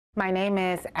My name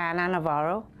is Anna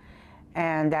Navarro,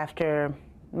 and after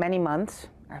many months,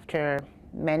 after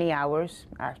many hours,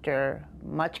 after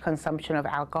much consumption of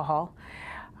alcohol,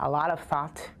 a lot of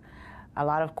thought, a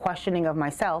lot of questioning of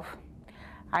myself,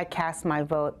 I cast my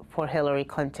vote for Hillary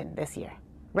Clinton this year.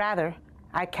 Rather,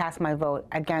 I cast my vote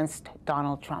against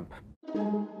Donald Trump.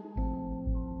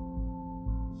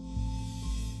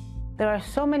 There are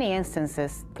so many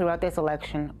instances throughout this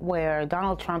election where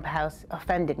Donald Trump has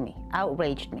offended me,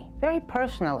 outraged me, very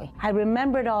personally. I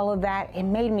remembered all of that. It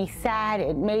made me sad.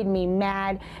 It made me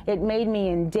mad. It made me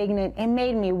indignant. It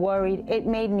made me worried. It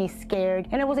made me scared.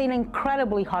 And it was an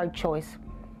incredibly hard choice.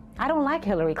 I don't like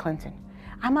Hillary Clinton.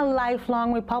 I'm a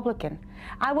lifelong Republican.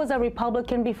 I was a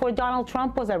Republican before Donald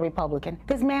Trump was a Republican.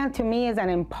 This man, to me, is an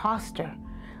imposter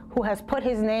who has put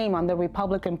his name on the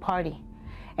Republican Party.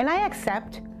 And I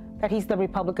accept that he's the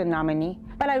Republican nominee,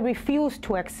 but I refuse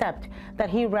to accept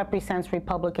that he represents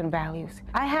Republican values.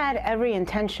 I had every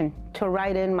intention to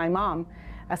write in my mom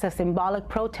as a symbolic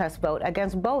protest vote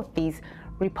against both these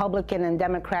Republican and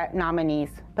Democrat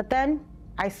nominees. But then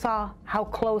I saw how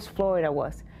close Florida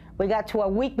was. We got to a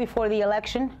week before the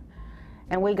election,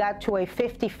 and we got to a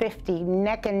 50-50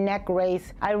 neck-and-neck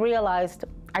race. I realized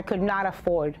I could not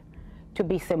afford to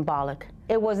be symbolic.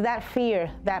 It was that fear,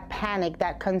 that panic,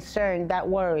 that concern, that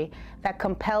worry that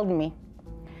compelled me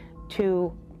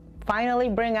to finally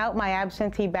bring out my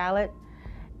absentee ballot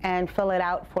and fill it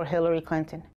out for Hillary Clinton.